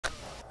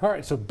All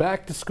right, so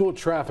back to school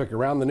traffic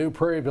around the new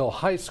Prairieville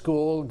High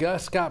School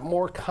just got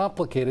more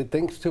complicated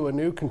thanks to a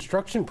new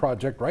construction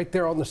project right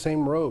there on the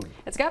same road.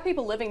 It's got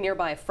people living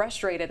nearby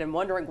frustrated and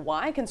wondering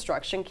why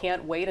construction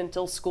can't wait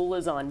until school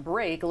is on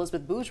break.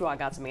 Elizabeth Bourgeois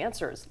got some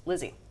answers.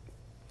 Lizzie.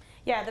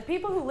 Yeah, the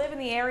people who live in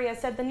the area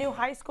said the new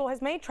high school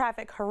has made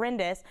traffic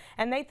horrendous,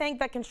 and they think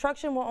that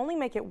construction will only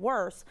make it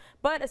worse.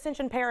 But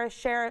Ascension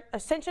Parish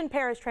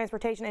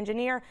transportation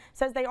engineer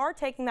says they are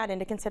taking that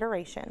into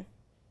consideration.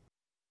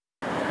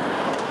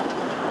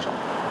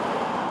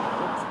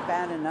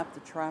 Bad enough the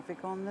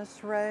traffic on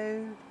this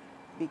road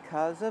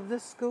because of the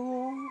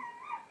school,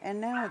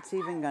 and now it's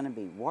even going to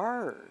be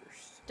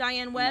worse.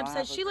 Diane Webb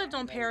says she lived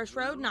on Parish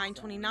Road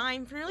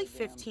 929 for nearly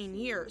 15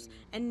 years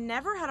and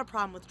never had a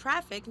problem with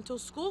traffic until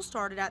school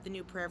started at the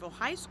new Prairieville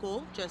High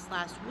School just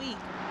last week.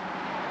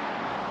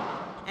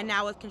 And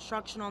now with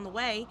construction on the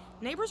way,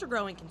 neighbors are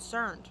growing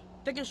concerned.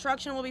 The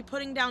construction will be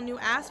putting down new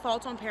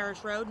asphalt on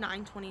Parish Road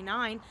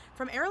 929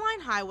 from Airline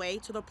Highway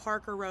to the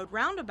Parker Road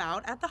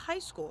roundabout at the high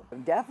school.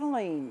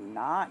 Definitely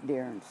not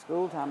during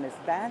school time. It's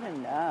bad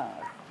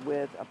enough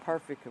with a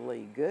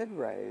perfectly good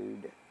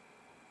road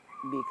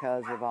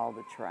because of all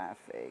the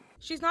traffic.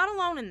 She's not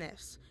alone in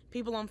this.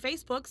 People on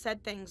Facebook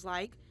said things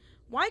like,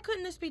 "Why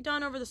couldn't this be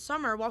done over the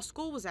summer while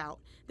school was out?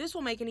 This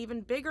will make an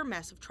even bigger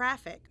mess of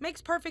traffic."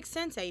 Makes perfect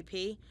sense,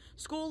 AP.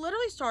 School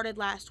literally started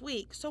last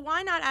week, so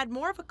why not add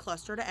more of a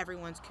cluster to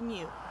everyone's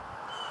commute?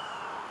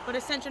 But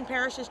Ascension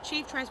Parish's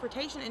chief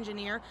transportation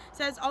engineer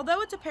says although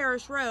it's a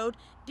parish road,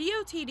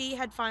 DOTD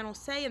had final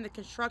say in the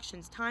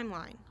construction's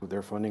timeline.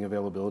 Their funding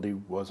availability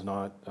was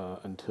not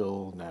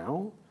until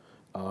now.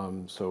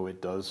 So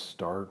it does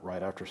start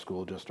right after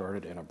school just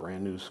started and a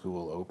brand new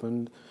school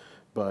opened.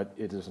 But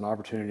it is an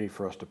opportunity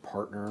for us to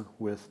partner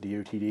with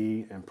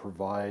DOTD and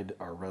provide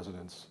our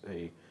residents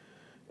a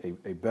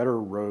better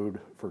road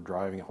for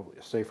driving,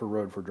 a safer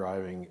road for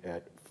driving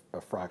at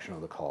a fraction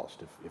of the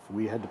cost. If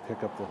we had to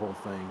pick up the whole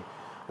thing,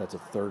 that's a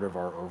third of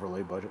our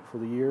overlay budget for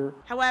the year.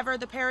 However,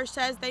 the parish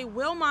says they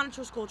will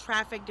monitor school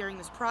traffic during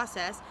this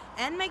process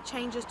and make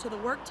changes to the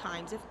work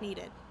times if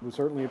needed. We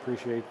certainly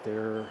appreciate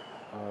their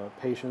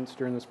patience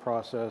during this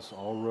process.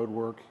 All road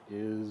work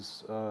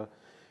is a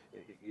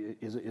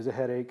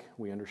headache.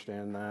 We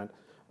understand that,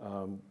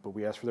 but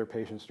we ask for their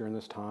patience during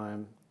this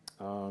time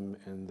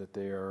and that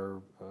they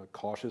are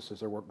cautious as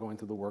they're going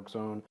through the work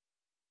zone.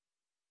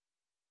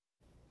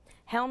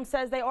 Helm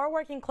says they are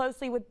working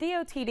closely with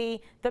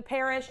DOTD, the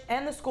parish,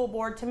 and the school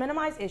board to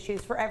minimize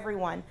issues for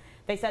everyone.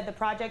 They said the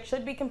project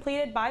should be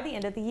completed by the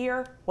end of the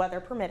year, weather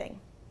permitting.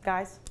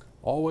 Guys?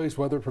 Always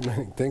weather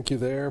permitting. Thank you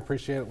there.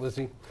 Appreciate it,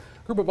 Lizzie.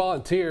 Group of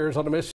volunteers on a mission